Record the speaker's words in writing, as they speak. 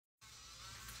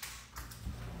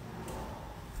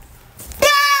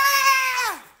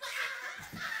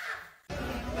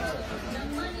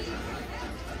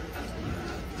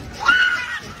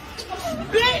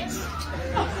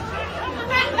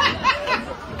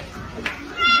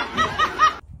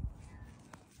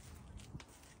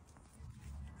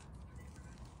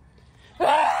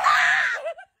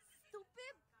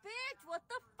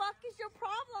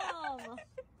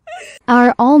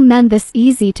all men this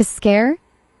easy to scare?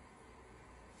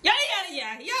 Yeah.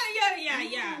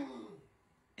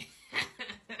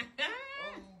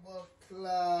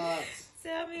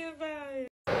 Tell me about it.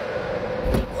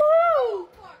 Woo!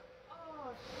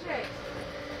 Oh, shit.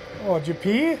 Oh, did you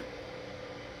pee?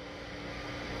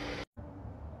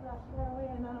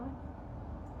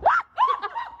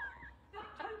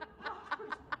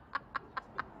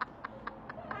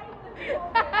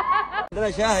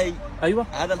 عندنا شاهي. ايوه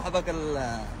هذا الحبق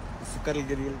السكر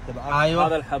القليل تبعه. ايوه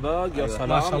هذا الحبق. يا سلام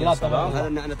ما شاء الله تبارك. هذا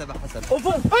النعناع تبع حسن.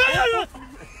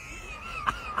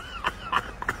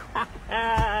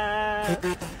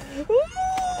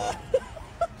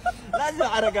 لازم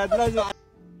حركات لازم.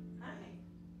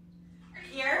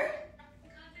 Here?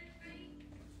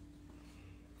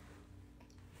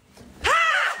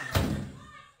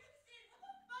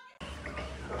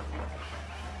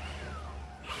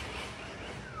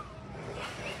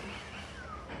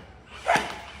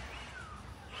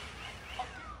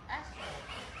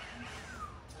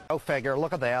 Go figure.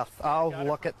 Look at this. Oh,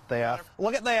 look at this.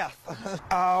 Look at this.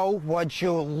 Oh, would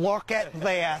you look at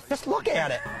this? Just look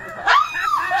at it.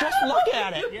 Just look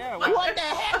at it. Yeah, what the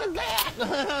heck is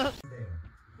that?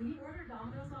 When you order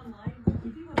Domino's online, they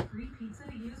give you a free pizza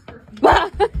to use for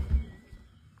food.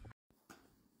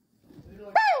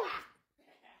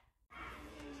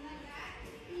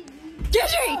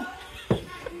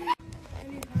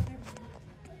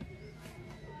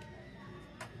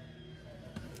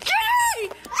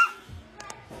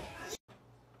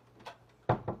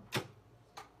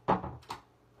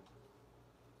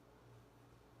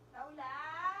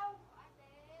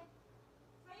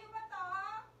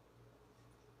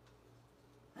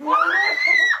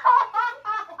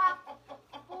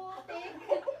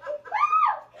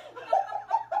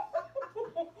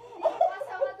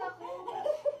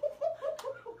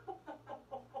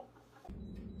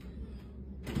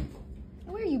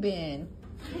 Where you been?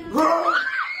 I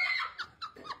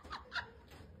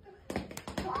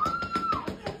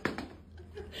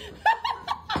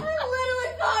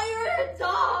literally thought you were a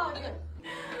dog.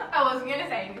 I wasn't gonna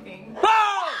say anything. Is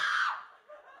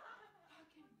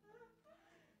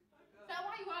that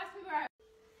why you asked me where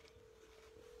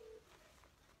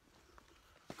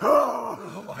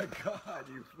Oh my God,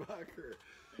 you fucker.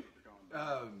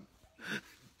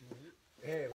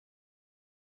 Hey.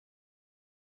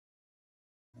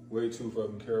 Way too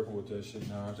fucking careful with that shit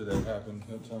now after that happened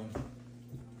that time.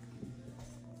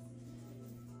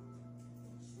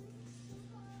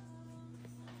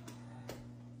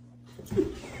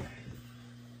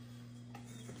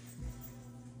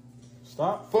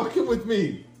 Stop fucking with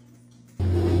me.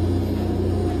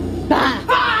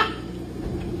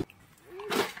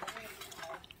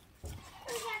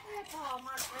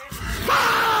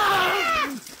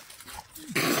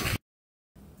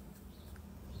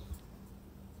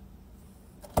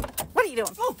 What are you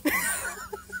doing? Oh.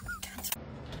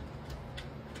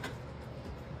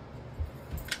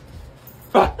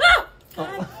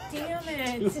 God damn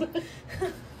it.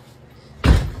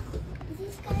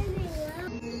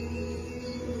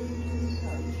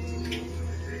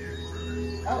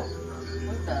 Oh,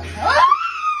 what the hell?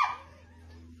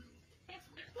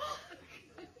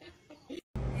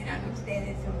 Eran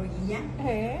ustedes oía,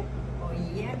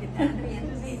 oía que estaban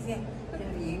riéndose y se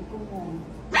ríen como...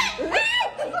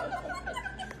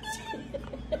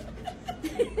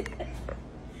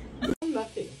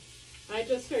 Nothing. I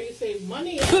just heard you say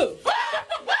money.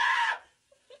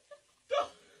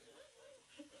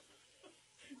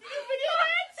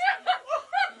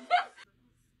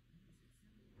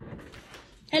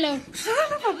 Hello.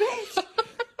 Son of a bitch.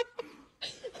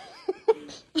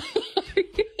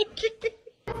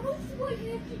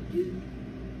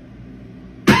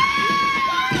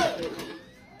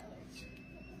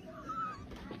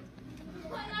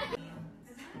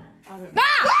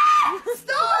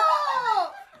 Stop!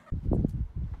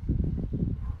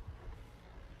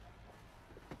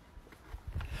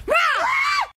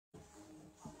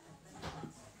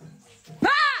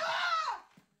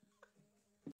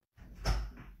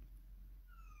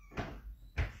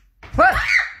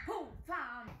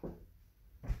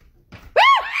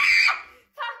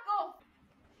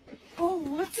 Oh,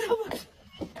 what's up?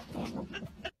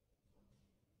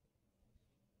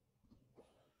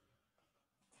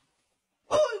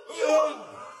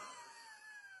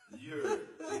 You're a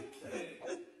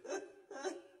dickhead.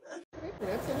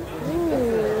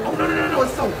 Oh no,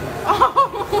 it's so. Oh.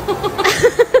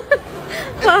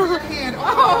 Hand. Oh.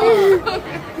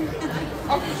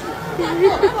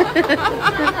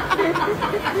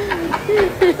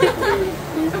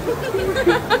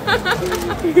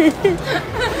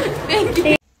 Thank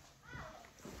you.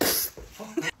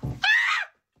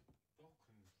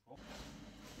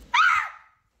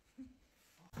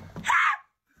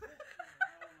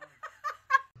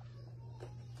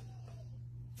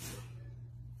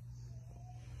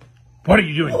 What are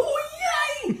you doing? Oh,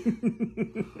 yay!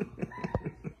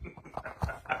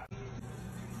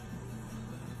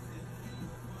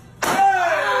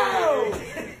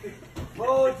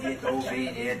 Maudit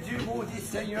oublié du maudit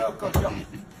Seigneur cochon.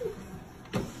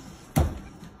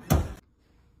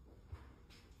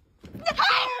 I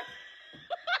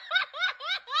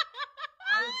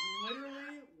was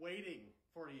literally waiting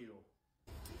for you.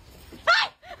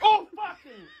 Oh,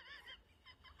 fucking!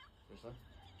 This one?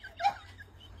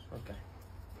 Okay.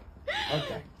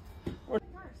 Okay.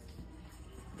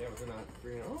 Yeah, we're not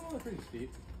bringing it. Oh, that's pretty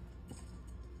steep.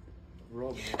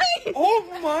 Roll. Oh,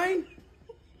 mine!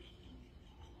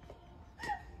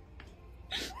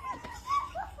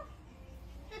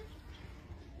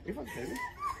 You fucking kidding me?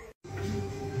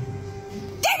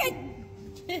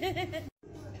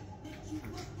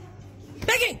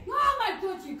 Oh my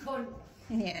god, you cunt!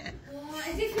 Yeah. Oh,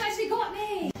 as if you actually got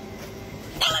me!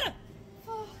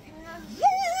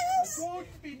 Yes! Don't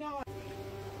be not.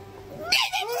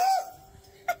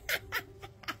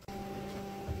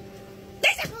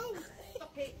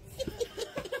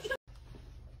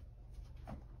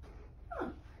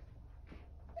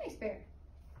 Thanks, Bear.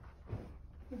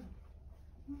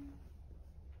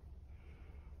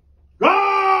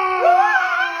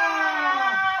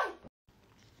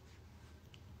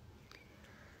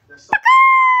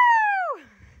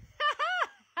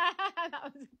 That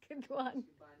was a good one.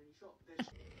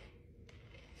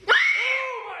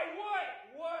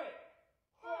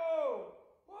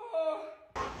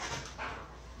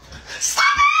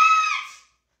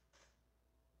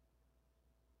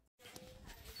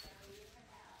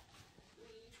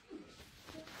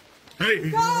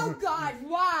 Hey! Oh god,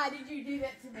 why did you do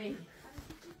that to me?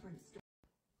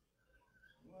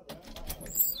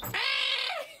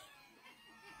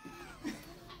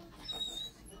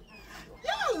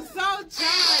 You're so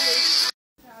childish.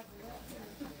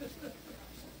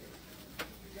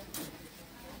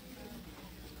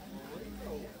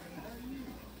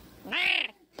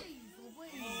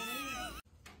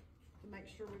 To make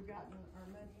sure we've gotten our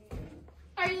money.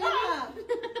 Are you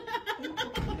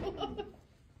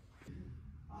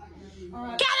All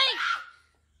right.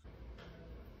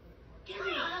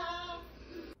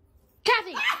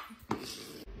 Kathy!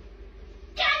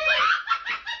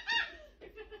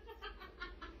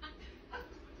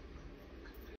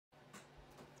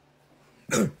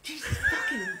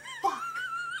 Fucking fuck.